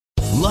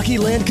Lucky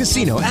Land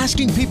Casino,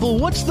 asking people,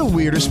 what's the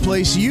weirdest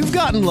place you've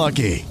gotten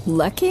lucky?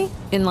 Lucky?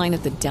 In line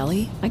at the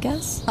deli, I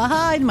guess?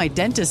 Aha, in my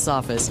dentist's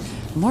office.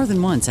 More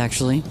than once,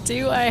 actually.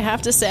 Do I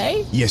have to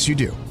say? Yes, you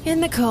do. In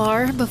the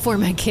car before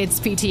my kids'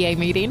 PTA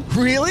meeting.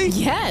 Really?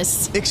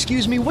 Yes.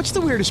 Excuse me, what's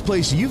the weirdest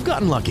place you've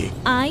gotten lucky?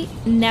 I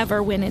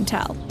never win and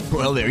tell.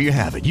 Well, there you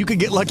have it. You can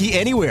get lucky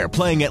anywhere,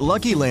 playing at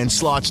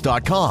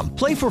LuckyLandSlots.com.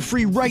 Play for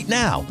free right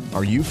now.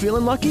 Are you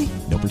feeling lucky?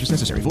 No purchase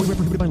necessary. Void where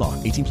prohibited by law.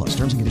 18 plus.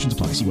 Terms and conditions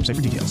apply. See website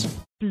for details.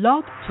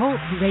 Blog Talk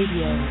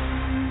Radio.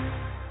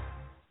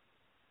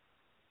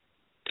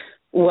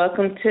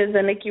 Welcome to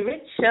the Nikki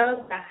Rich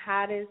Show, the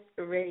hottest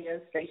radio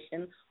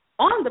station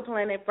on the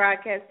planet,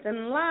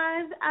 broadcasting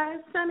live out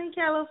of sunny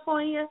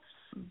California,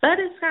 but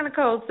it's kind of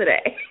cold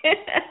today.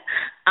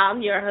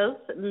 I'm your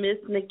host, Miss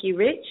Nikki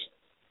Rich.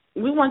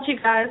 We want you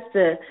guys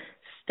to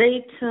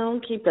stay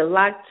tuned, keep it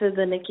locked to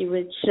the Nikki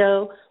Rich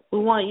Show. We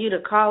want you to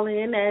call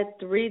in at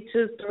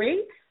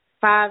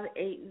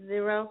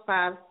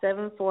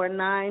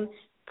 323-580-5749.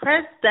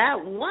 Press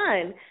that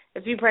 1.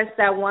 If you press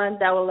that 1,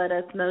 that will let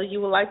us know you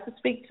would like to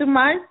speak to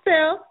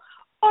myself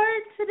or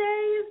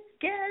today's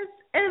guest.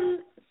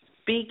 And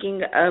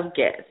speaking of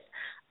guests,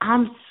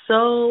 I'm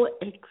so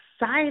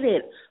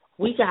excited.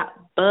 We got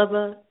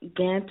Bubba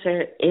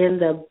Ganter in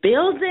the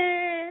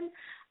building.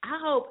 I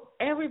hope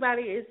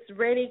everybody is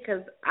ready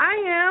because I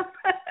am.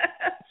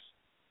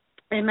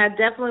 And I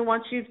definitely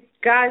want you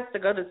guys to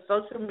go to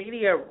social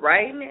media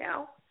right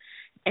now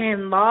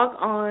and log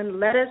on.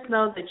 Let us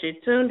know that you're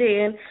tuned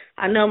in.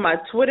 I know my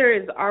Twitter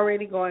is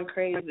already going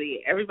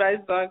crazy.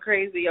 Everybody's going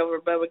crazy over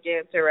Bubba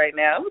Ganter right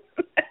now.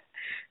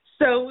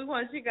 So we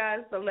want you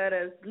guys to let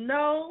us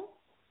know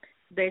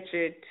that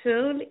you're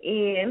tuned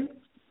in.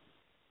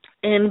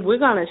 And we're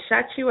going to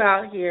shout you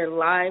out here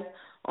live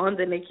on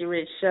the Nikki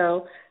Rich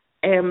Show.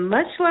 And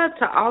much love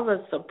to all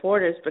the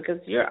supporters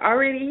because you're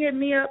already hitting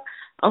me up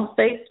on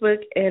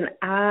Facebook, and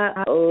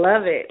I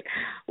love it.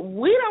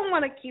 We don't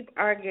want to keep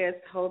our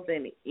guests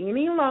holding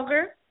any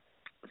longer,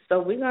 so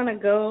we're going to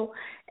go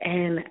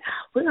and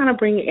we're going to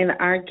bring in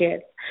our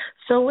guests.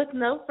 So with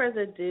no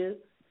further ado,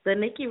 the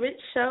Nikki Rich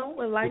Show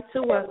would like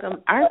to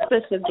welcome our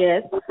special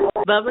guest,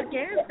 Bubba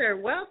Ganter.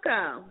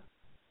 Welcome.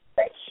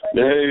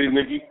 Hey,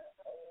 Nikki.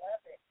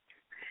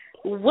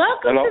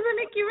 Welcome Hello. to the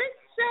Nikki Rich Show.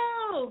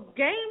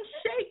 Game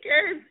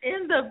Shakers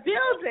in the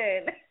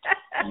building.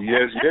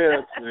 Yes,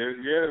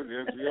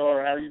 we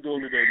are. How you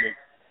doing today, Nick?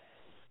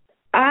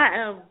 I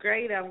am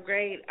great.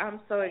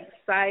 I'm so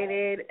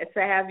excited to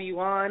have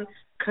you on.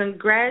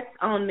 Congrats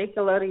on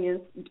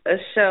Nickelodeon's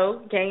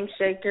show, Game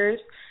Shakers.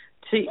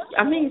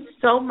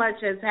 So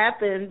much has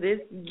happened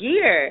this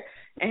year,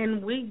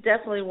 and we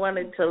definitely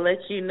wanted to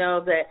let you know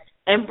that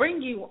and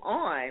bring you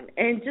on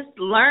and just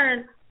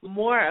learn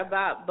more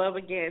about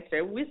Bubba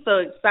Ganter. We're so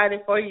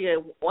excited for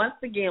you.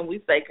 Once again, we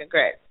say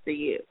congrats to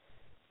you.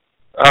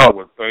 Oh,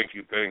 well, thank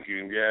you.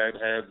 Yeah, it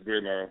has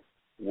been a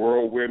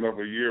whirlwind of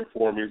a year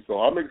for me, so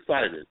I'm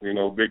excited.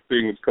 Big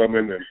things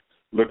coming and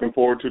looking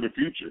forward to the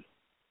future.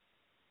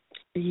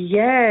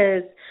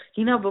 Yes.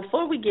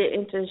 Before we get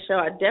into the show,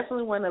 I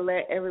definitely want to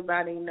let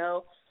everybody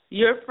know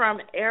you're from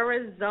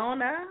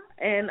Arizona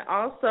and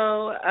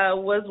also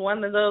was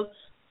one of those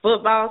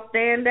football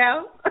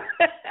standouts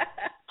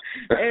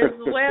as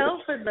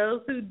well, for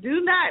those who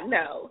do not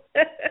know.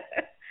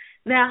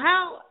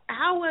 Now,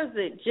 how was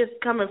it just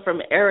coming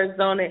from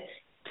Arizona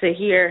to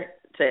here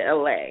to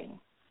L.A.?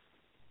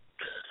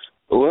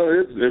 Well,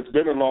 it's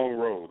been a long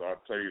road,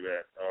 I'll tell you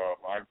that.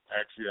 I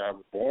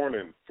was born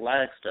in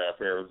Flagstaff,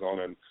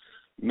 Arizona, and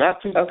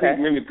not too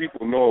many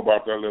people know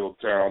about that little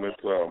town.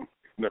 It's the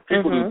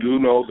people who do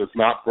know that's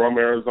not from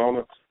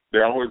Arizona, they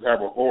always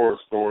have a horror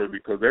story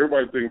because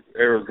everybody thinks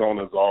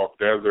Arizona is all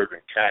desert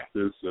and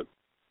cactus and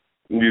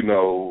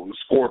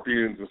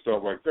scorpions and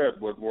stuff like that.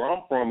 But where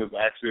I'm from is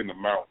actually in the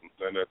mountains,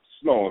 and it's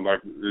snowing.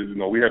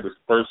 We had the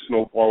first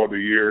snowfall of the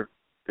year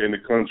in the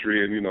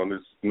country, and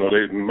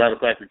matter of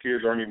fact, the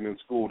kids aren't even in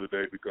school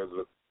today because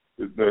of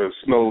the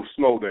snow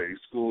day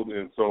school,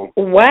 and so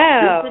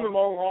wow, it's been a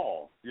long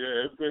haul.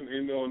 Yeah, it's been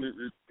and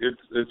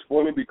it's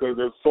funny because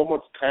there's so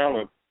much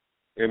talent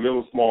in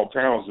little small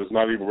towns that's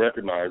not even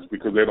recognized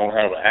because they don't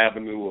have an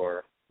avenue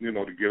or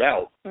to get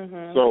out.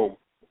 So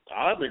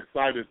I'm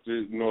excited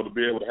to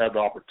be able to have the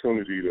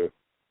opportunity to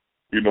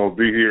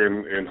be here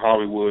in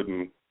Hollywood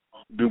and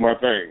do my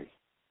thing.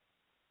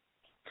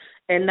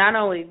 And not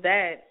only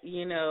that,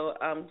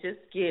 just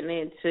getting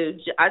into,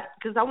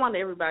 because I want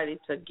everybody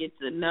to get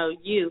to know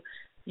you.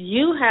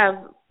 You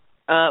have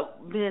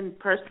been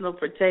personal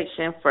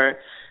protection for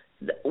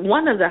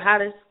one of the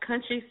hottest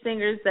country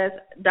singers, that's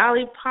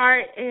Dolly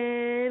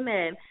Parton,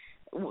 and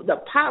the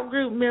pop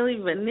group Milli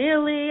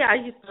Vanilli. I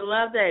used to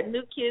love that.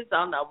 New Kids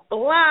on the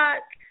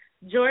Block,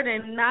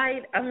 Jordan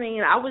Knight.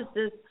 I was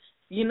just,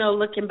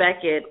 looking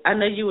back at, I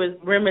know you was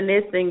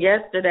reminiscing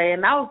yesterday,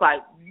 and I was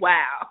like,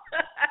 wow.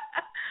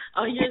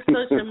 On your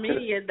social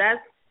media,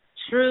 that's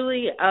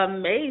truly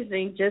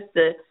amazing. Just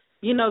to,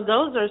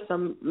 those are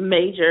some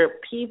major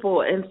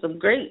people and some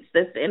greats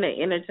that's in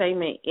the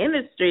entertainment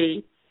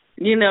industry,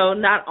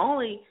 not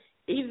only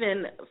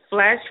even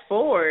flash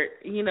forward,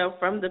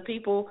 from the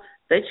people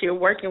that you're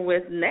working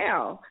with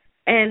now,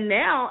 and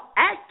now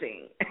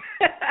acting.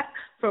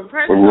 From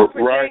personal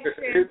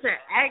protection to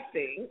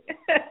acting.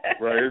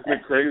 Right, isn't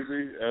it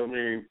crazy? I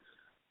mean,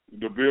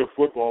 to be a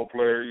football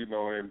player, and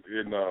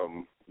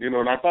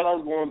I thought I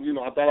was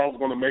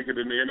going to make it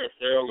in the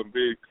NFL and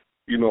be,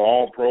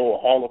 all pro,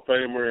 Hall of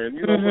Famer, and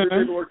but it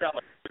didn't work out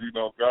like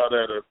that. God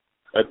had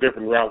a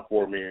different route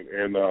for me,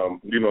 and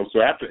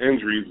so after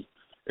injuries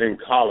in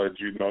college,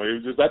 it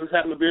was just I just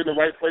happened to be in the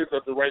right place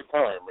at the right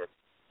time.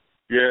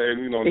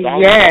 Dolly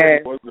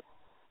Parton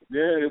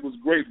it was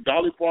great.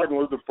 Dolly Parton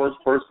was the first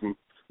person,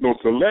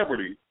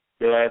 celebrity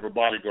that I have a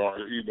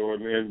bodyguard, and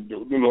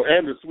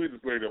the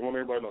sweetest lady. I want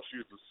everybody to know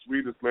she's the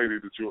sweetest lady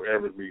that you'll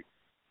ever meet.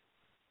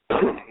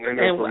 And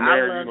then from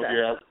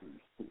there,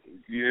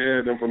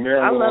 then from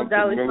there, I love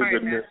Dolly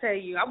Parton. I tell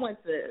you, I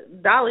went to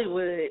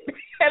Dollywood.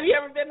 Have you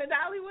ever been to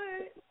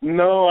Dollywood?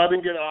 No, I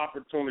didn't get an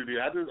opportunity.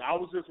 I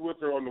was just with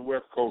her on the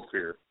West Coast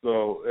here,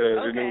 so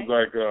and it was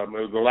like it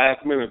was a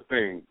last minute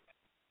thing,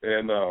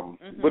 and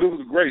but it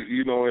was great,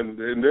 and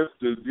this,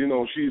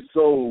 she's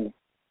so.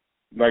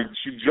 Like,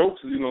 she jokes,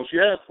 she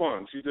has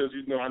fun. She does,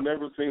 I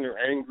never seen her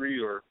angry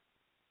or,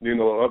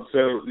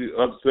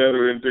 upset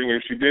or anything.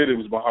 If she did, it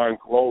was behind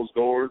closed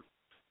doors.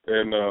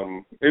 And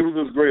it was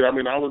just great. I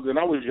mean, I was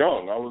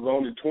young. I was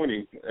only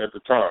 20 at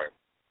the time.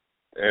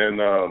 And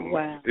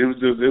wow.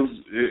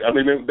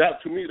 That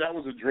to me, that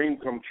was a dream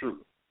come true,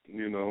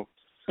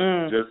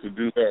 just to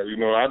do that.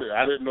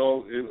 I didn't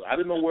know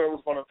where it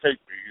was going to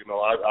take me.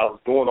 I was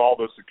doing all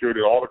the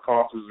security, all the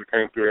concerts that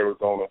came through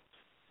Arizona.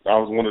 I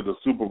was one of the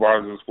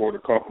supervisors for the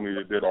company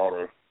that did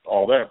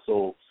all that.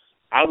 So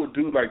I would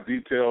do like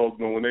details,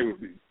 when they would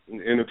be,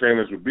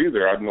 entertainers would be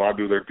there. I'd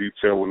do their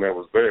detail when they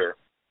was there.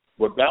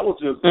 But that was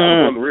just that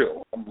was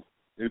unreal.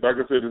 Like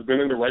I said, it's been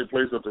in the right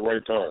place at the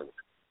right time.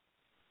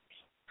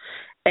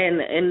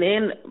 And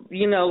then,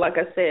 like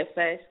I said,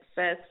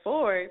 fast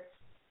forward,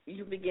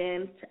 you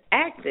began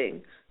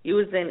acting. You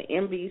was in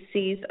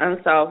NBC's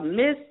Unsolved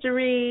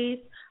Mysteries,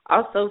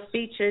 also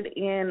featured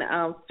in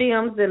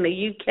films in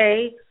the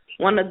UK.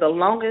 One of the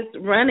longest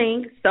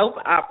running soap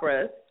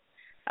operas,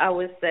 I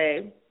would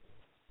say,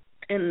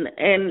 and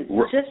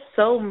just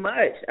so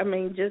much. I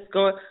mean, just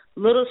going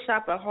Little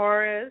Shop of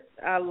Horrors.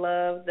 I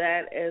love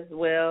that as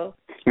well,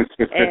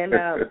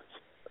 and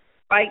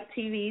Spike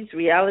TV's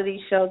reality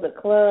show, The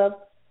Club,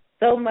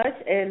 so much.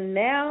 And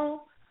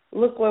now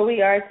look where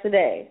we are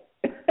today.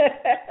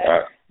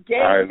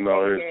 I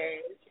know it.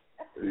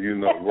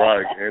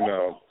 Right,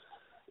 and.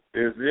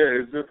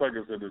 It's just like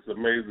I said, it's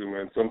amazing,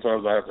 man.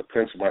 Sometimes I have to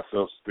pinch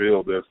myself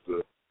still because,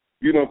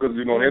 and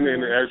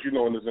as you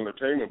know, in this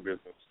entertainment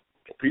business,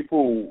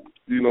 people,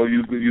 you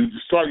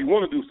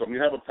want to do something.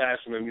 You have a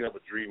passion and you have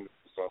a dream to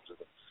do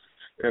something.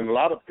 And a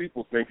lot of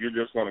people think you're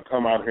just going to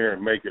come out here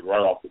and make it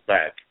right off the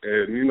bat.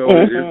 And,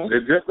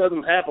 it just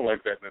doesn't happen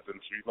like that in this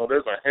industry.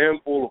 There's a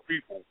handful of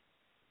people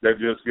that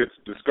just gets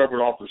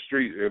discovered off the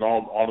street and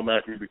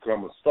automatically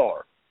become a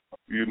star.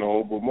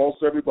 But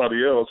most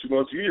everybody else,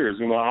 it's years.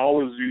 I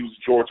always use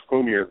George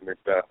Clooney as an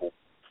example.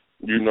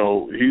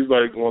 He's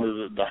like one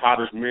of the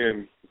hottest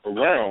men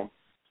around,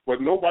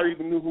 but nobody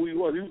even knew who he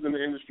was. He was in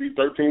the industry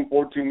 13,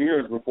 14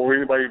 years before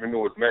anybody even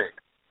knew his name.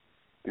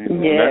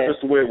 And that's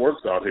just the way it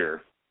works out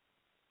here.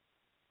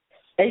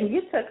 And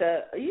you took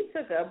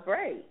a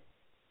break.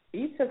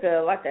 You took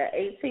a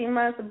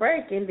 18-month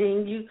break, and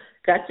then you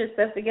got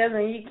yourself together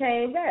and you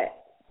came back.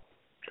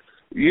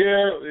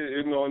 Yeah,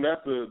 and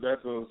that's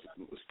a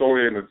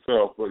story in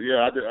itself. But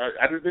yeah,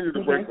 I just needed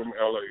a break from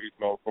LA,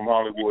 from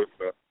Hollywood,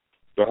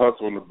 the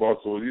hustle and the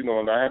bustle,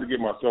 and I had to get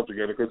myself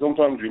together because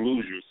sometimes you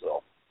lose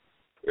yourself.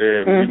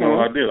 And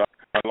I did.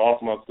 I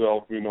lost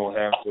myself.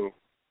 Have to,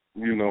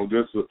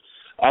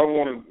 I don't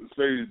want to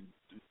say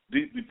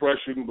deep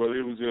depression, but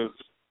it was just,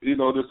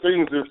 the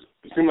things just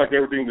it seemed like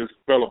everything just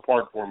fell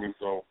apart for me.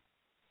 So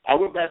I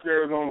went back to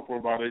Arizona for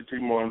about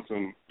 18 months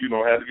and,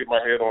 had to get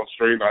my head on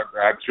straight.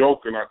 I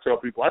joke and I tell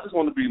people I just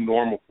want to be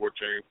normal for a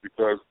change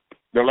because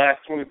the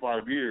last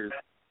 25 years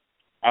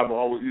I've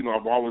always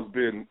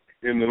been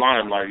in the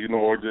limelight,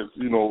 or just,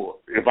 if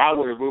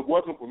it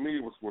wasn't for me,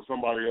 it was for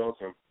somebody else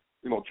and,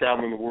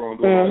 traveling the world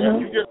and doing all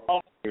that. You get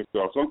off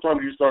yourself.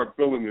 Sometimes you start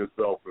feeling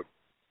yourself and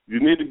you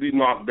need to be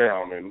knocked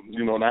down and,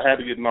 and I had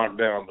to get knocked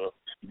down to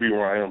be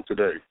where I am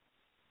today.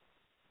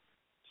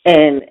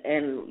 And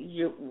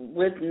you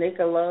with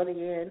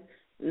Nickelodeon,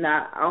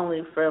 not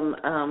only from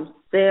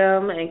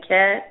Sam and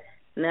Kat,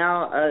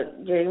 now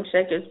Game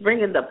Shakers,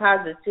 bringing the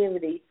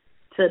positivity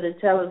to the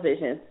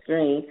television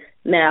screen.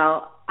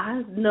 Now,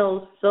 I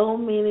know so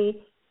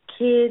many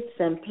kids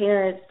and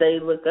parents, they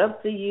look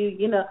up to you.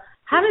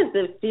 How does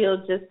it feel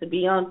just to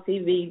be on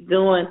TV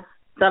doing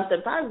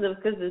something positive?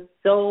 Because there's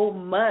so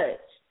much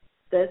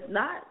that's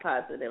not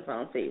positive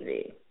on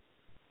TV.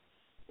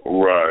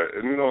 Right,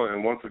 and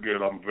and once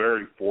again, I'm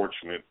very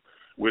fortunate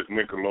with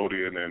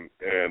Nickelodeon and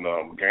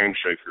Game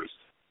Shakers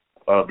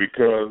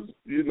because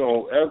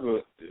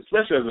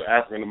especially as an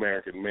African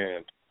American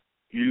man,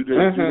 you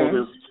just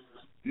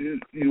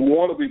you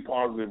want to be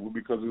positive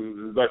because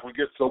it's like we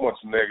get so much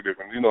negative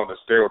and, the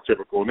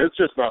stereotypical. And it's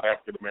just not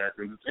African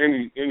Americans. It's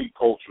any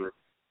culture.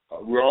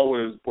 We're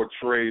always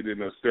portrayed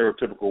in a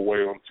stereotypical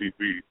way on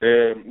TV.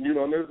 And,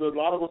 there's a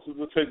lot of us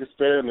that take a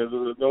stand.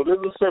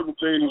 There's certain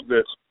things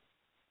that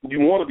you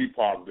want to be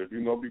positive,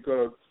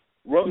 because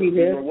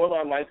whether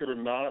I like it or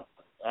not,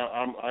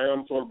 I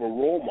am sort of a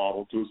role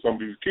model to some of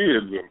these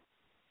kids. And,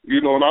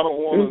 and I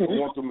don't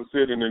want them to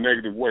sit in a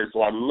negative way.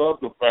 So I love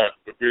the fact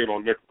that being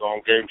on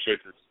Game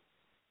Shakers,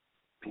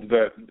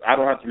 that I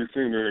don't have to be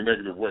seen in a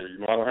negative way.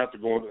 I don't have to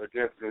go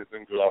against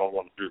anything that I don't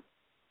want to do.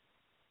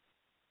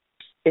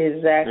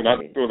 Exactly. And I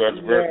feel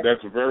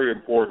that's very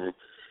important,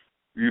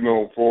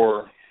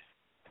 for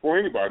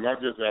anybody,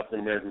 not just African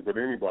Americans, but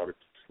anybody.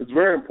 It's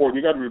very important.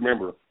 You got to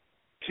remember,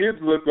 kids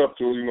look up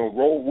to,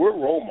 we're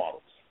role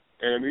models.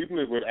 And even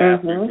if with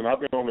athletes, and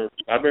I've been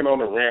on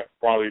a rant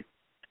probably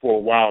for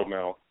a while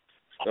now,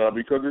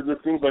 because it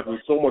just seems like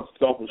there's so much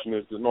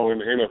selfishness, in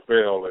the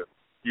NFL,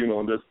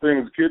 and there's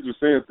things, kids are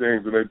saying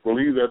things, and they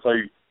believe that's how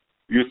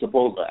you're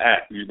supposed to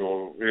act, and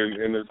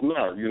it's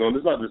not,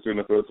 it's not just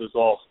NFL, it's just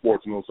all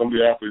sports. Some of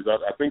the athletes,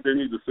 I think they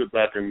need to sit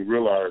back and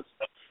realize,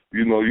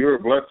 you're a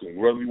blessing,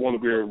 whether you want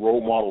to be a role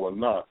model or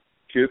not.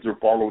 Kids are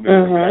following in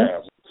their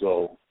path,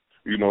 so.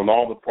 And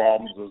all the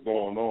problems that's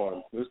going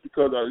on. It's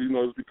because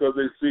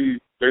they see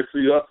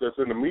us that's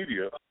in the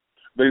media.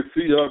 They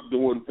see us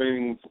doing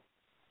things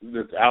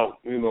that's out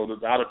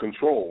of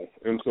control,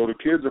 and so the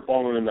kids are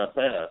following in that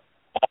path.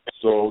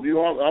 So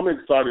I'm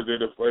excited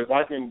that if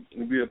I can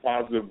be a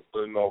positive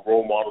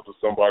role model to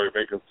somebody,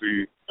 they can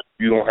see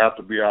you don't have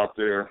to be out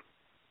there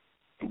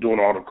doing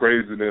all the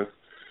craziness,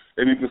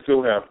 and you can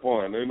still have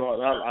fun. I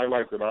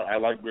like that. I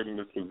like being in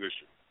this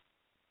position.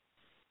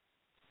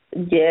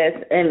 Yes,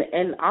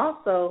 and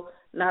also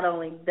not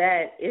only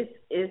that,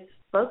 it's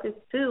focused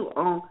too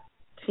on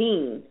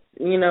teens.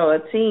 A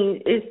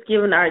teen, it's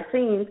giving our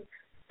teens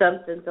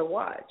something to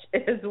watch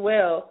as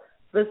well.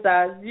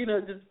 Besides,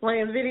 just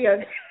playing video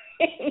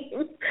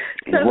games.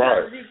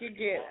 Right. You can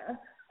get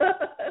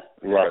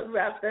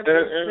wrapped up.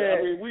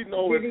 And we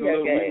know it's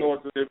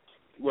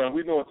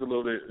a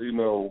little bit,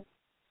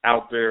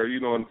 out there,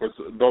 and for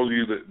those of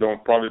you that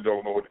probably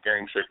don't know what the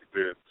Game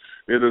Shaker is.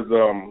 It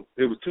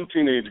was two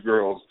teenage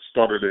girls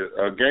started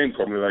a game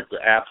company like the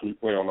apps we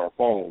play on our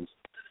phones,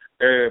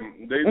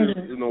 and they just,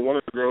 one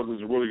of the girls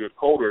was a really good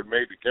coder and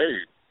made the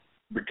game,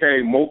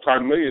 became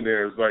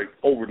multimillionaires like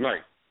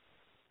overnight,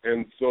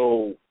 and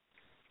so,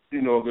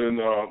 then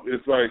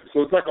it's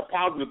like a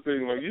positive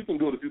thing. Like you can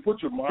do it if you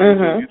put your mind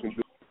in it, you can do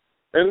it.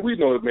 And we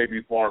know it may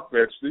be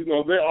far-fetched.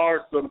 There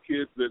are some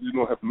kids that,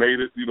 have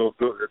made it,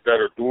 that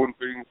are doing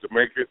things to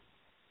make it.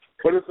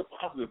 But it's a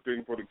positive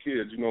thing for the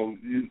kids.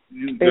 Any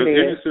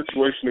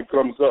situation that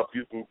comes up,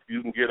 you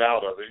can get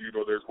out of it.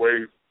 There's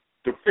ways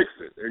to fix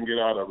it and get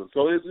out of it.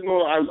 So,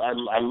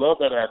 I love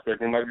that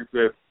aspect. And like you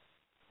said,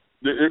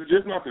 it's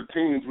just not the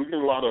teens. We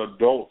get a lot of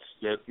adults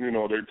that,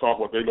 they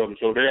talk about they love the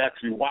show. They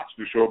actually watch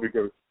the show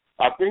because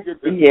I think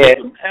it's a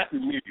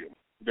happy medium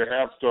to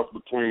have stuff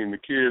between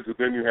the kids, and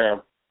then you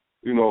have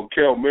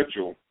Kel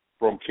Mitchell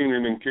from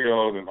Keenan and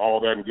Kel and All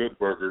That and Good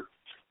Burger,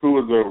 who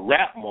is a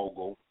rap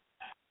mogul.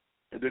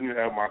 And then you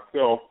have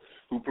myself,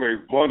 who plays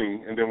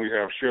Bunny, and then we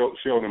have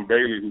Sheldon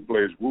Bailey, who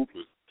plays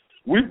Rufus.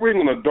 We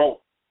bring an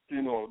adult,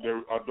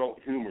 their adult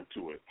humor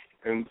to it.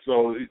 And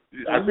so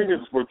I think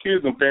it's for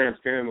kids and parents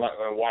can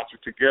watch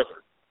it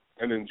together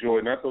and enjoy it.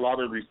 And that's a lot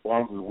of the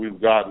responses we've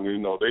gotten.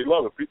 They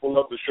love it. People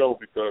love the show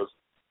because,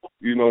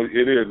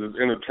 it's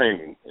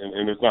entertaining,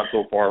 and it's not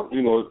so far,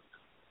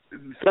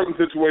 certain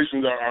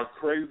situations are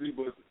crazy,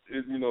 but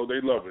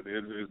they love it.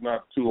 It's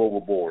not too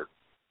overboard.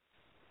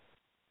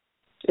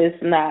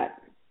 It's not.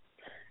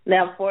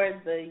 Now, for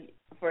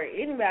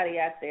anybody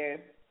out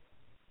there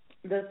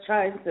that's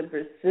trying to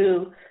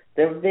pursue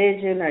their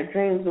vision or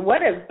dreams,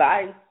 what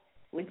advice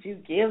would you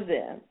give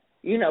them?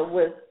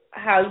 With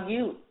how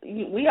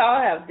we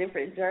all have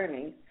different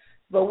journeys,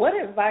 but what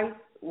advice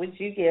would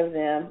you give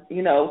them?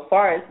 As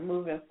far as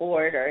moving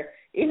forward, or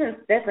even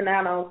stepping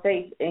out on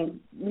faith and,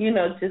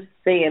 just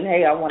saying,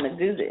 hey, I want to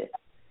do this.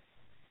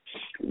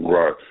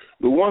 Right.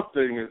 The one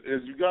thing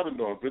is you got to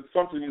know, if it's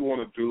something you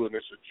want to do and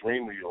it's a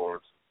dream of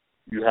yours,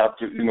 you have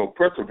to,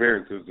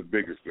 perseverance is the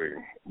biggest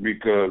thing,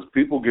 because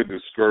people get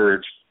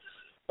discouraged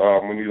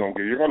when you don't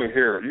get, you're going to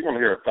hear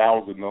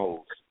 1,000 no's,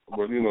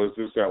 but, it's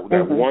just that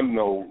one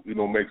no,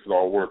 makes it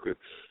all worth it.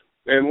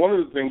 And one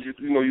of the things, you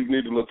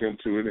need to look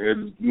into it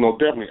is,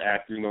 definitely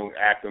acting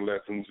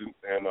lessons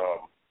and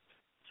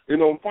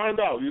find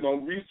out,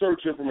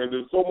 research information.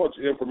 There's so much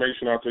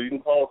information out there. You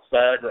can call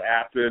SAG or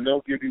AFTA, and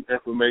they'll give you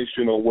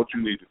information on what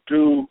you need to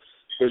do.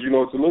 Because,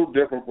 it's a little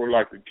different for,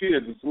 like, the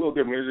kids. It's a little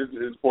different.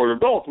 It's for the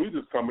adults. We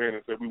just come in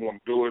and say we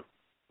want to do it.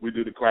 We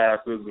do the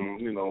classes and,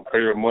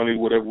 pay our money,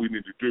 whatever we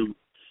need to do.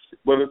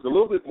 But it's a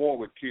little bit more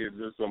with kids.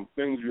 There's some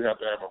things you have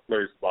to have in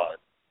place by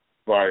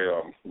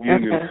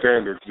union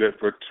standards to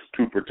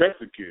protect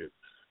the kids.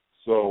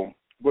 So,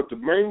 but the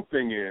main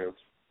thing is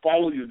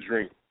follow your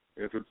dream.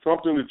 If it's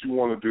something that you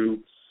want to do,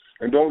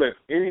 and don't let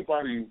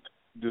anybody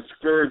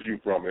discourage you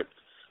from it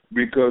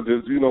because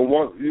it's,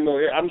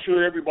 I'm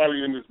sure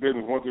everybody in this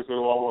business, once they say, I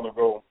want to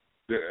go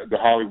to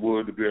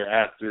Hollywood to be an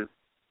actor,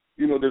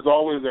 there's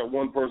always that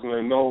one person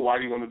that knows why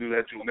you're going to do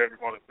that, you're never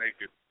going to make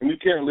it. And you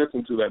can't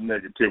listen to that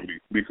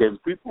negativity because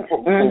people, for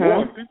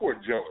one, people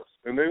are jealous.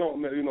 And they don't,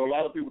 a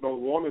lot of people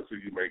don't want to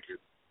see you make it.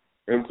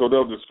 And so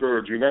they'll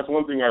discourage you. And that's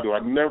one thing I do. I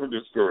never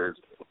discourage.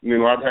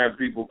 I've had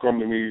people come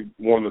to me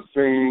wanting to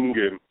sing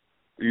and,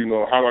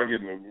 how do I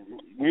get in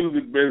the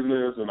music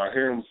business, and I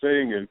hear them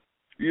sing. And,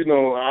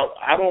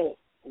 I don't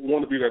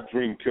want to be that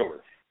dream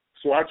killer.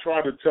 So I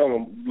try to tell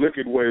them, look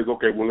at ways,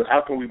 okay, well,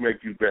 how can we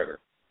make you better?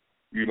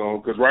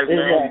 Because right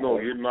now,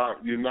 you're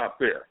not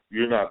there.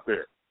 You're not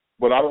there.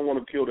 But I don't want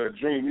to kill that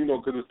dream,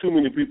 because there's too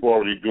many people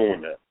already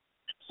doing that.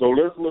 So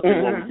let's look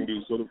at what we can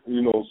do. So,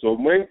 so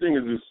the main thing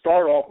is to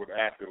start off with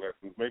acting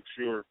lessons. Make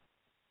sure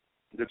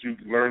that you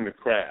learn the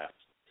craft.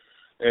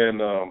 And,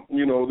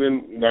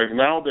 then like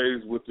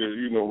nowadays with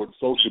with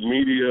social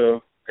media,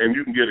 and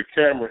you can get a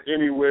camera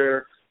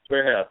anywhere. They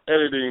have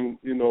editing,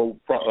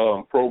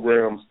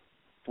 programs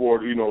for,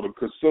 the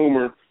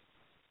consumer.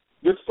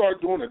 Just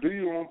start doing it. Do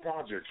your own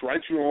projects.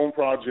 Write your own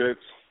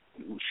projects.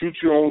 Shoot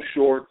your own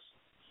shorts.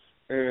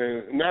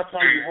 And that's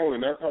how you hone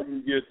it. That's how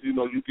you get,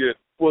 you get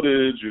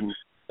footage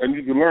and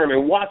you can learn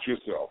and watch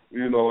yourself.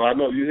 I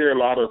know you hear a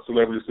lot of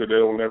celebrities say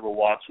they'll never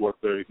watch what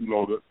they,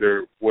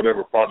 their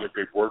whatever project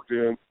they've worked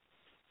in.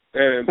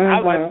 And I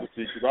like to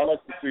see, because I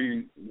like to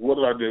see what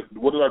did I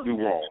do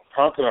wrong?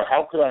 How could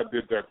I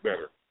did that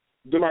better?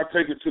 Then I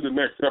take it to the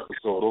next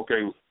episode.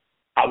 Okay,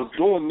 I was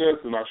doing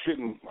this and I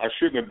shouldn't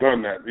have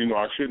done that.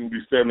 I shouldn't be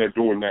standing there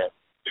doing that.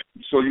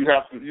 So you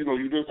have to, you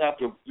got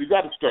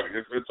to study.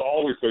 It's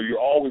always so. You're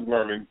always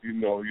learning. You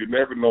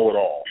never know it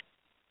all.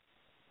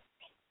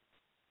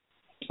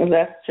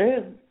 That's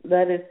true.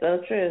 That is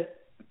so true.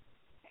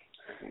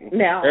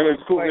 Now, and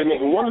it's cool. And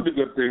one of the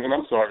good things, and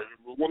I'm sorry,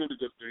 one of the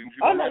good things.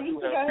 I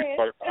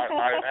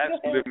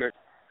actually live next.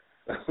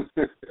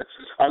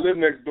 I live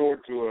next door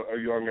to a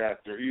young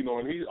actor,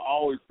 and he's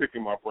always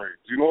picking my brains,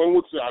 and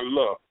which I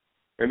love.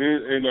 And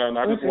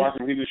I just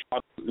watched him. He just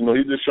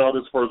shot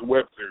his first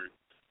web series.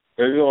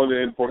 And,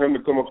 and for him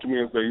to come up to me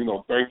and say,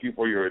 thank you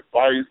for your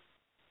advice,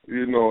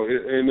 and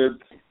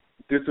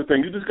it's the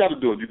thing. You just got to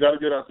do it. You got to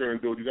get out there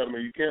and do it.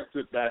 You can't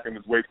sit back and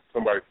just wait for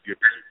somebody to get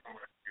you.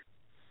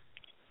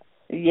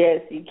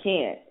 Yes, you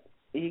can't.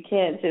 You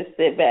can't just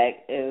sit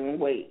back and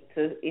wait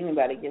till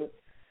anybody give it.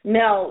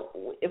 Now,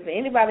 if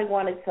anybody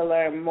wanted to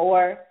learn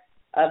more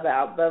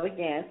about Bubba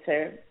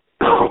Ganter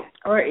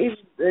or even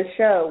the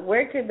show,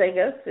 where could they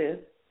go to?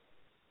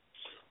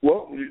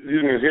 Well,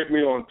 you can hit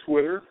me on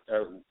Twitter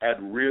at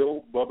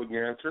Real Bubba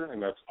Ganter,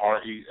 and that's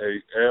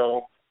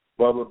REAL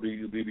Bubba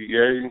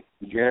BUBBA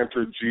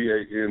Ganter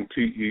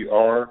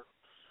GANTER.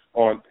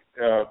 On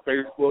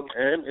Facebook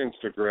and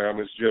Instagram,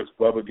 it's just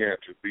Bubba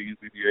Ganter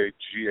BUBBA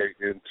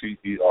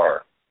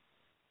GANTER.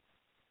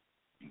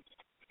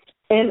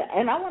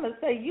 And I want to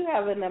say you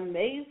have an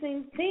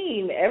amazing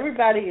team.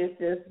 Everybody is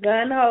just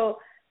gun-ho.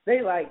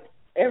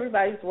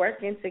 Everybody's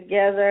working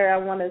together. I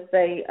want to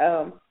say,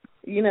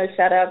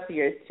 shout out to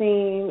your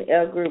team,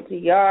 L Group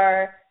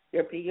PR,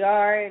 your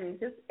PR, and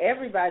just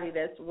everybody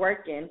that's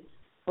working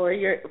for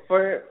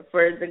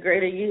the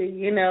greater you,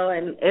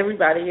 and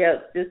everybody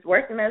else just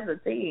working as a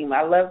team.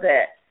 I love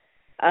that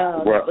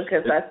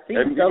because I see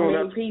so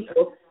many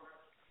people.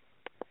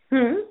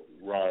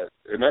 Right,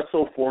 and that's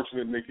so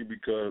fortunate, Nikki,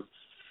 because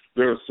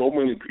there are so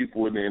many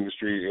people in the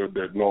industry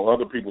that know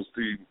other people's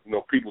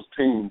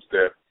teams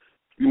that,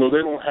 they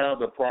don't have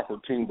the proper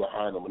team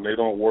behind them, and they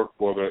don't work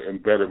for the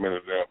embetterment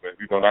of them.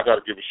 And, I got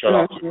to give a shout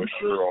out to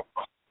Michelle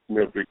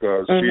Smith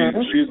because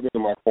she's been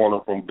in my corner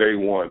from day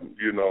one,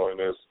 and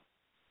this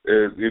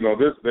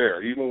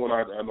there. Even when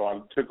I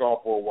took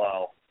off for a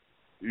while,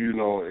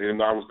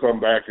 and I was come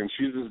back, and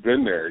she's just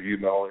been there,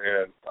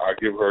 and I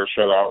give her a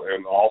shout out,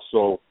 and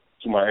also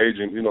to my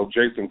agent,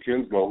 Jason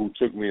Kinslow, who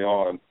took me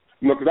on.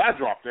 Because I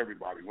dropped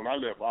everybody. When I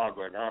left, I was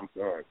like, I'm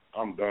done.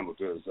 I'm done with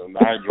this. And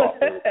I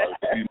dropped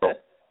everybody,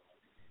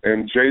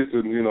 And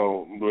Jason,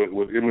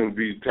 with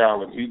M&B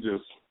talent, he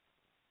just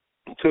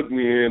took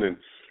me in. And,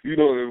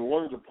 and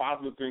one of the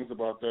positive things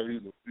about that,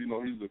 he's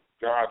a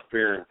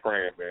God-fearing,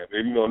 praying man.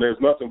 And, there's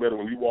nothing better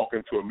when you walk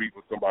into a meet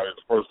with somebody,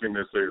 the first thing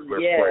they say is,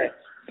 let's pray.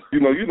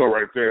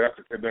 Right there, that's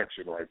a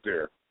connection right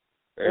there.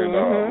 And,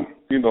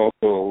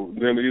 so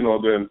then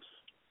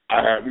I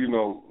have,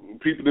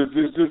 people.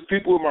 There's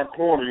people in my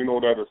corner,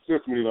 that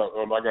assist me.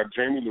 I got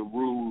Jamie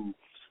LaRue,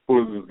 who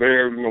is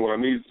there. When I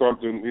need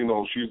something,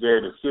 she's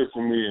there to assist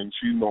me, and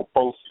she,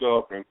 post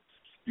stuff, and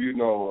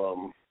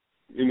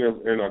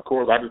and of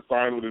course I just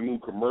signed with a new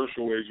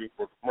commercial agent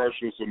for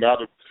commercials. So now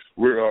that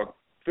we're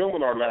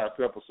filming our last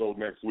episode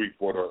next week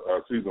for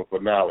the season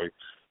finale,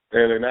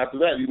 and then after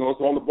that, it's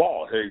on the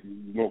ball. Hey,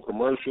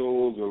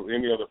 commercials or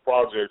any other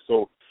project.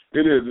 So.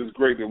 It's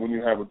great that when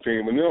you have a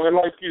team. And, and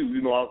like you,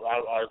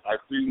 I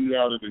see you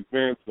out at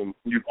events, and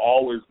you've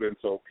always been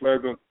so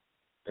pleasant,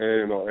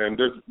 and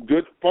there's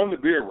good, fun to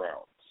be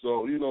around.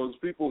 So, it's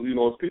people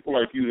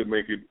like you that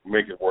make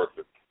it worth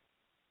it.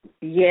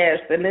 Yes,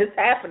 and it's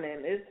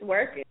happening. It's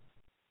working.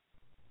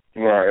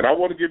 Right, and I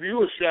want to give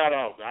you a shout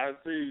out. I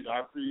see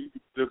you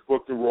just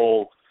booked a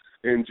role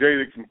in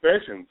Jaded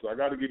Confessions. So I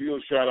got to give you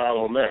a shout out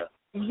on that.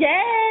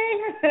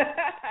 Yay!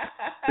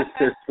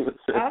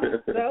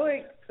 I'm so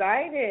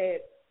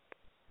excited.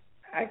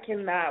 I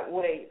cannot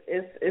wait.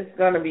 It's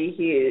going to be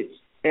huge,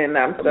 and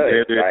I'm so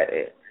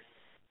excited.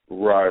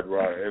 Right.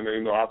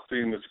 And, I've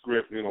seen the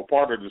script.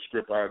 Part of the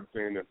script I had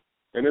seen it,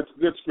 and it's a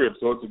good script,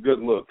 so it's a good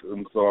look.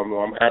 And so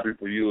I'm happy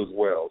for you as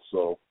well.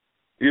 So,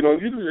 and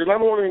I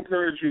want to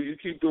encourage you. You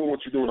keep doing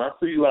what you're doing. I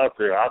see you out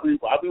there. I'll be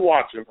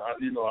watching. I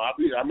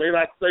may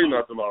not say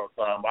nothing all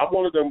the time. I'm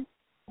one of them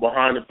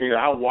behind the thing.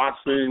 I watch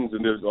things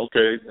and there's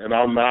okay, and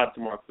I'll nod to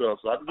myself.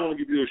 So I just want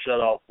to give you a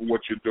shout out for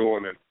what you're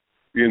doing, and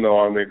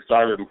I'm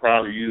excited and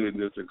proud of you, and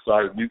just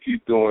excited. You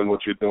keep doing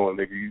what you're doing,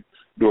 nigga. You're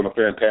doing a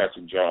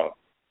fantastic job.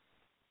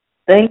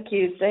 Thank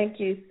you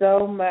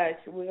so much.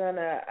 We're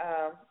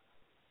gonna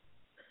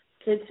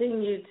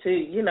continue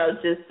to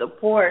just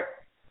support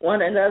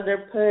one another,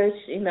 push,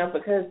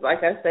 because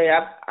like I say,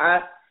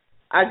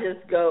 I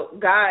just go,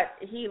 God,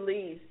 He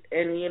leads,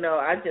 and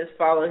I just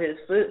follow His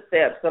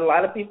footsteps. A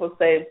lot of people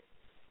say,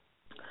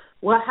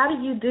 well, how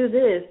do you do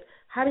this?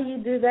 How do you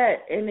do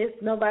that? And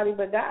it's nobody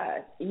but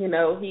God. He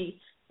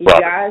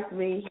guides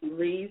me, He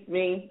leads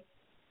me,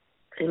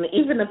 and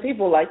even the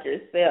people like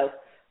yourself,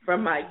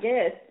 from my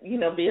guests,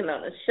 being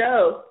on the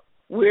show,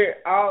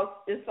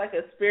 it's like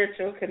a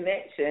spiritual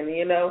connection.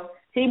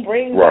 He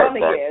brings on the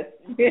guests,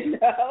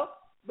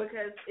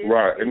 because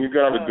and you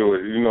got to do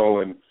it,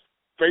 and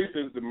faith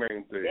is the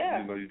main thing.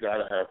 Yeah. You got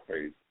to have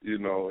faith,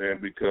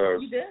 and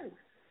because you do.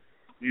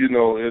 We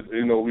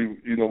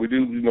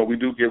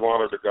do give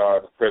honor to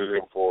God, credit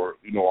Him for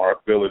our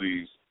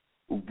abilities,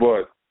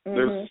 but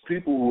there's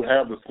people who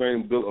have the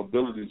same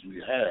abilities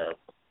we have,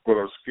 but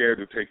are scared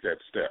to take that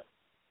step.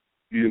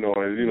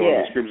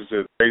 The scripture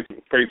says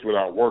faith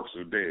without works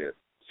are dead.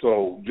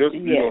 So just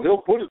He'll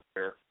put it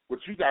there,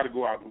 but you got to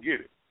go out and get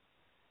it.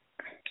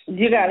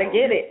 You got to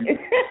get it.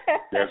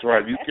 That's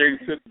right. You can't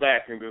sit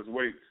back and just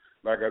wait,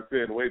 like I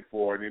said, wait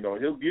for it.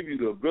 He'll give you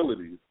the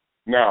abilities.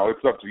 Now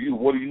it's up to you.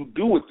 What do you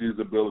do with these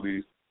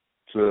abilities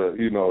to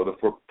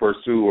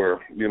pursue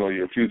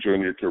your future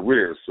and your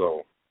career?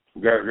 So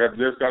you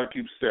just got to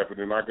keep stepping.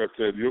 And like I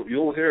said,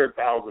 you'll hear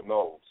 1,000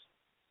 no's,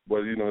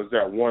 but it's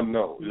that one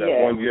no, that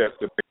one yes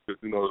that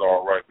makes it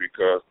all right.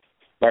 Because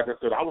like I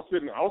said, I was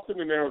sitting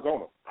in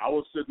Arizona. I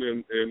was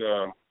sitting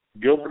in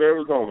Gilbert,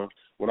 Arizona,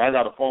 when I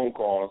got a phone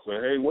call and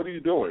said, "Hey, what are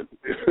you doing?"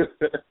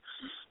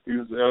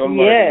 I'm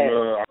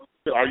like,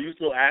 "Are you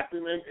still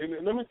acting?"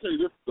 And let me tell you,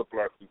 this is a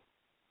blessing.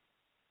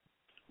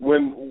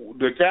 When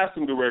the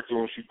casting director,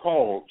 when she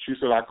called, she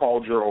said, "I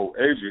called your old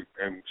agent,"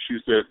 and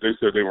they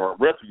said they weren't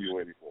repping you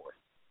anymore.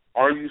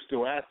 Are you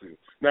still acting?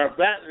 Now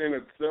that in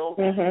itself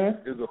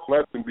is a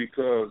blessing,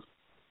 because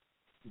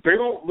they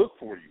don't look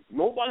for you.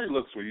 Nobody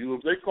looks for you.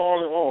 If they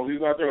call and, oh, he's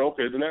not there,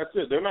 okay, then that's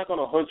it. They're not going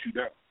to hunt you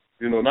down.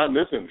 Not in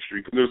this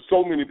industry, because there's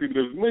so many people.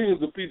 There's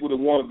millions of people that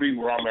want to be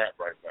where I'm at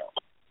right now.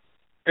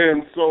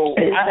 And so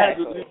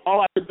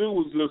all I could do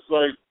was just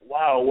like,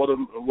 wow, what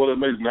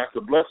amazing. That's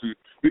a blessing,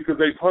 because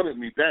they hunted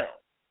me down.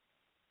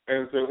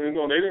 And so,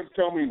 they didn't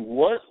tell me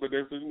what, but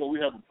they said, we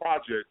have a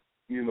project,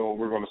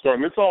 we're going to start.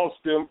 And it's all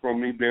stemmed from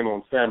me being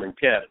on Sam and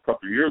Cat a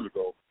couple of years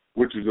ago,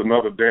 which is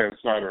another Dan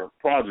Snyder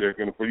project.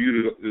 And for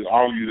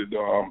all of you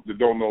that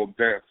don't know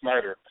Dan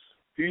Snyder,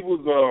 he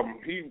was on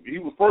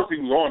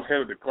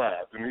Head of the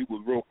Class, and he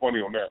was real funny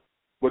on that.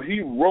 But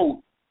he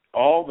wrote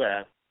all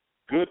that,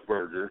 Good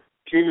Burger,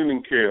 Kenan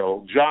and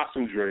Kel, Josh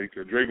and Drake,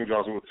 or Drake and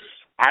Johnson,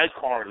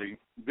 iCarly,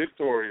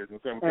 Victorious, and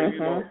something.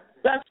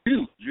 That's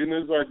huge.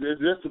 It's like,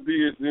 just to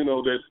be,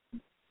 that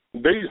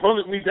they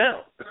hunted me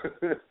down.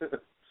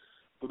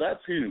 So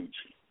that's huge.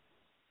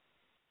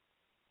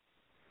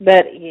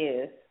 That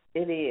is.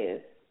 It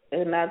is.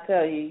 And I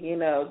tell you,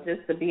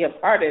 just to be a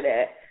part of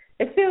that,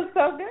 it feels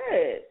so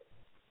good.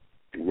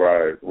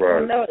 Right. I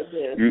know it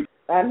does.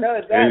 I know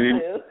it does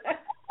too.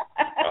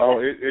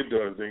 It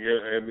does.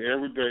 And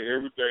every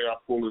day I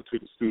pull into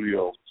the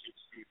studio,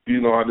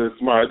 I just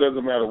smile. It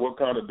doesn't matter what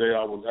kind of day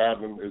I was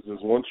having. It's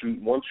just once you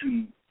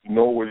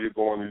know where you're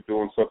going, you're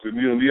doing something.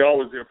 You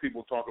always hear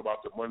people talk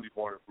about the Monday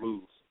morning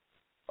blues.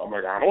 I'm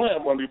like, I don't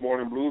have Monday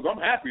morning blues. I'm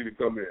happy to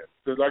come in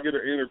because I get to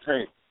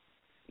entertain.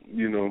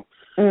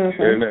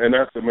 And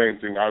that's the main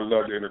thing. I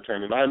love the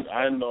entertainment.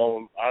 I've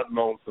known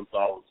since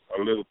I was a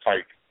little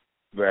tyke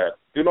that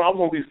I was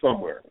gonna be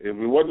somewhere. If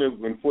it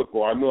wasn't in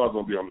football, I knew I was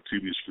gonna be on the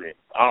TV screen.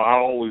 I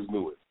always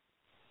knew it.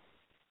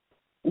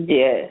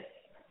 Yes,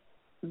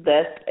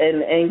 that's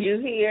and you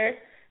here,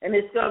 and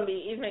it's gonna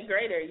be even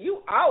greater.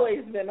 You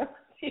always been on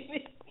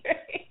TV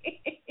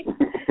screen.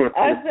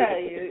 I tell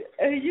you,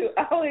 you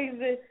always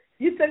been.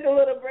 You took a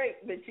little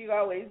break, but you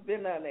always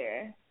been on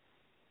there.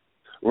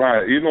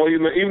 Right, even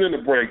in the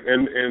break,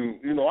 and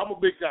I'm a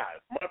big guy.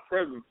 My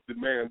presence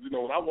demands,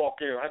 when I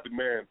walk in, I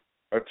demand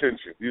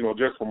attention,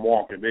 just from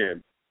walking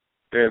in.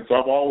 And so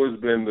I've always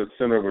been the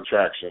center of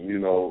attraction,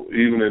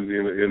 even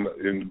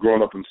in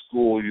growing up in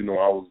school,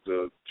 I was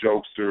the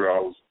jokester. I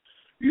was,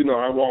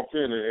 I walked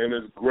in, and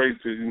it's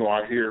great to,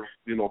 I hear,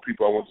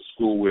 people I went to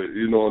school with,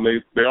 and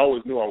they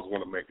always knew I was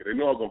going to make it. They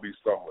knew I was going to be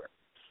somewhere.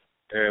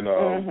 And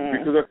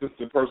because that's just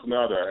the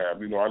personality I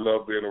have. I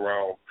love being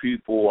around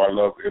people. I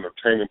love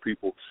entertaining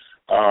people.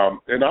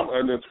 And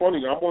it's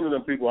funny, I'm one of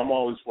them people, I'm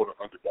always for the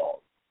underdog.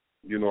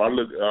 I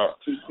look,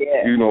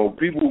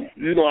 people,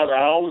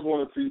 I always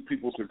want to see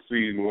people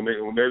succeed. When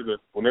there's a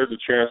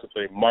chance that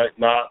they might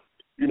not,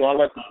 I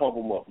like to pump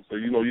them up and say,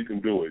 you can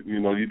do it.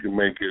 You can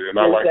make it. And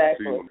I like to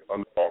see when the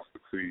underdog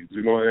succeeds.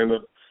 And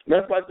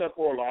that's like that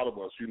for a lot of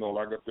us.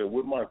 Like I said,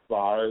 with my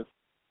size,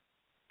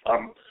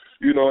 and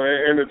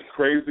it's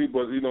crazy,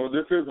 but,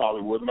 this is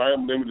Hollywood, and I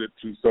am limited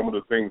to some of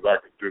the things I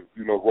can do,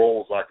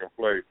 roles I can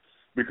play,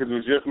 because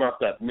there's just not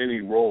that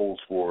many roles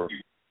for,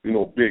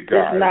 big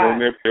guys.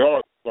 And if there are,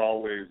 it's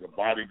always a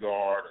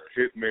bodyguard, a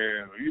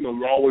hitman, or,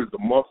 you're always the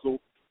muscle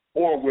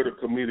or with a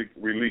comedic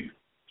relief.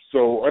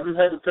 So I just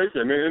had to take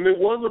that. And it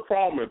was a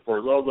problem at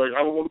first. I was like,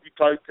 I don't want to be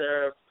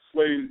typecast,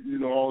 play,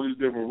 all these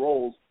different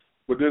roles.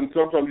 But then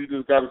sometimes you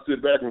just got to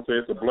sit back and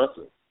say it's a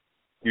blessing.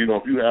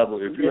 If you have a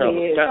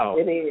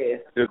talent,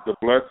 it's a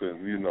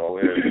blessing,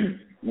 And,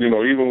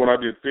 even when I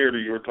did theater,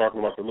 you were talking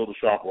about the Little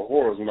Shop of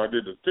Horrors. When I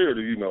did the theater,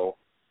 it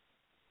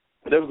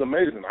was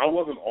amazing. I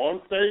wasn't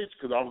on stage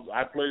because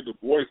I played the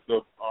voice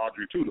of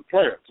Audrey too, the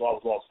plant, so I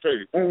was off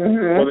stage.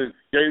 But it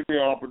gave me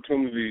an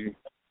opportunity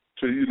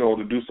to,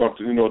 to do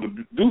something,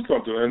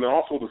 and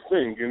also to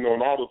sing. In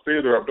all the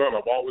theater I've done,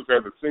 I've always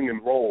had the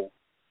singing role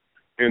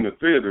in the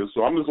theater.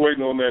 So I'm just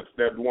waiting on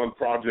that one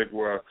project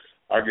where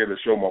I get to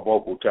show my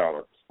vocal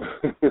talents.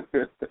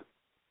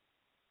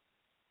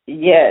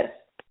 Yes.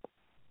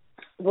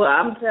 Well,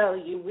 I'm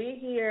telling you, we're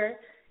here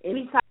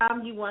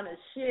anytime you want to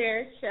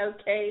share,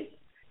 showcase,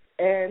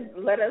 and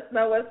let us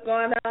know what's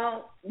going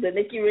on. The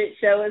Nikki Rich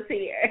Show is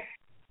here.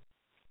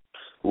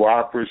 Well,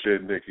 I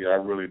appreciate Nikki. I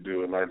really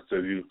do. And like I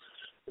said,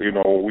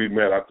 when we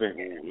met, I think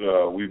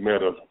we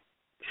met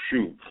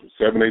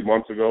 7-8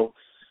 months ago.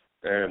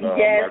 And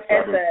yes,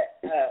 at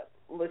the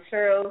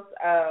LaCherle's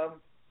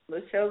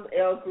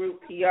L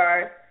Group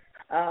PR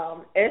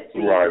SG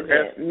right,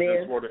 event.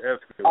 Men, for the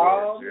SG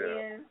all yeah.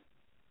 Men.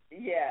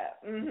 Yeah.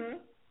 Mhm.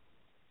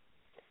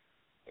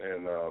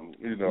 And I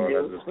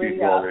just keep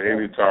going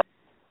anytime.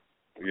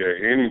 Yeah,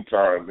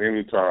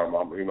 anytime.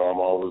 I'm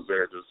always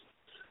there. Just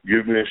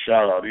give me a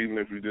shout out, even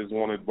if you just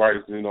want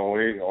advice,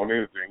 on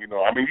anything. You know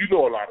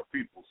a lot of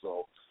people,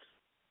 so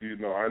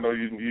I know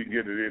you can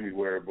get it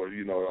anywhere. But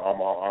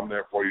I'm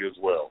there for you as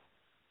well.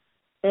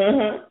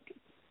 Mhm.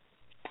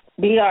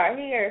 We are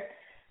here,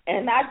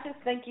 and I just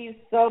thank you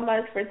so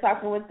much for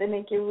talking with the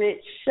Nikki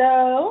Rich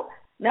Show.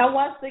 Now,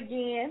 once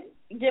again,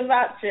 give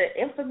out your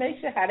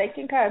information, how they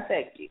can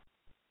contact you.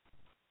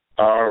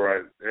 All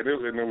right, and it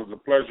was a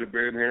pleasure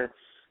being here.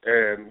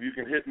 And you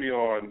can hit me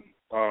on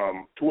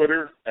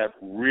Twitter at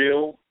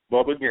Real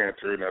Bubba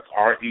Ganter, and that's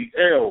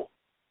REL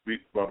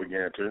Bubba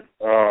Ganter.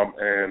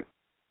 And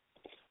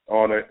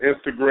on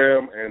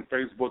Instagram and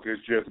Facebook,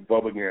 it's just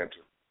Bubba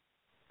Ganter.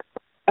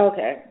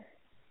 Okay.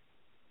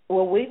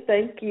 Well, we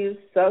thank you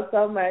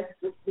so much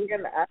for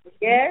being our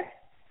guest.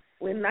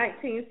 We're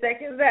 19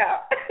 seconds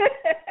out.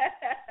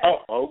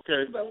 Oh,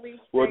 okay.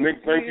 Well,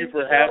 Nick, thank you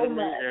for having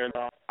me, and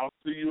I'll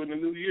see you in the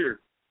new year.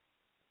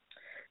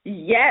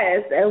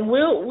 Yes, and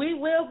we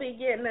will be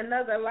getting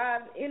another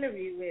live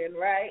interview in,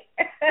 right?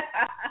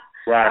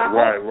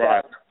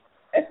 Right.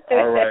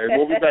 All right, and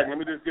we'll be back. Let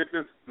me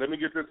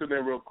get this in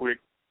there real quick.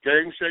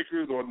 Game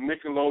Shakers on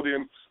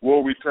Nickelodeon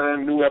will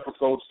return. New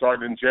episodes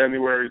starting in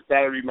January,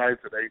 Saturday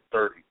nights at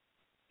 8:30.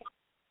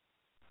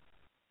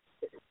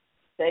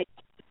 Thank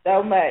you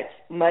so much.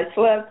 Much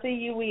love to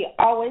you. We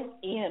always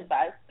end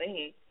by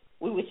saying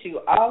we wish you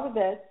all the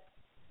best.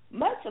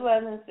 Much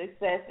love and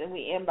success, and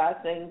we end by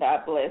saying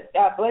God bless.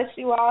 God bless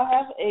you all.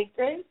 Have a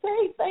great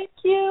day. Thank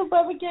you,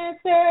 Bubba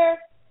Ganter.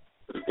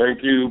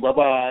 Thank you.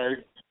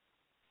 Bye-bye.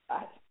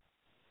 Bye.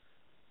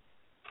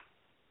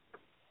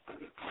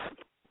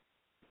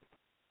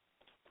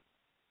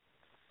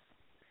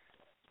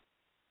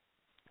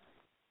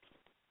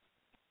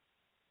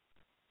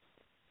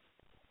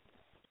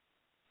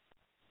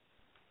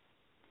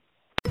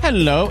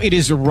 Hello, it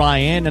is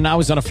Ryan, and I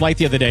was on a flight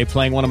the other day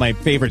playing one of my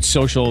favorite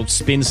social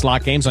spin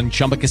slot games on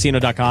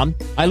ChumbaCasino.com.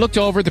 I looked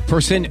over at the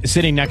person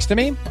sitting next to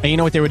me, and you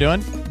know what they were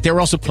doing? They were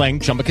also playing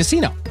Chumba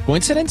Casino.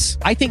 Coincidence?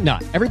 I think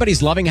not.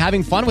 Everybody's loving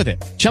having fun with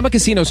it. Chumba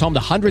Casino is home to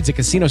hundreds of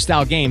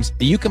casino-style games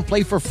that you can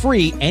play for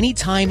free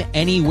anytime,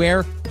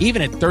 anywhere,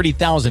 even at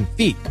 30,000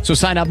 feet. So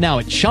sign up now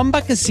at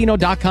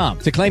ChumbaCasino.com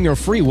to claim your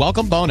free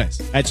welcome bonus.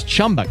 That's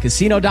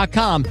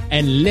ChumbaCasino.com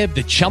and live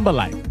the Chumba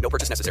life. No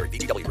purchase necessary.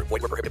 VGW. Void where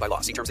prohibited by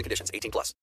law. See terms and conditions. 18+.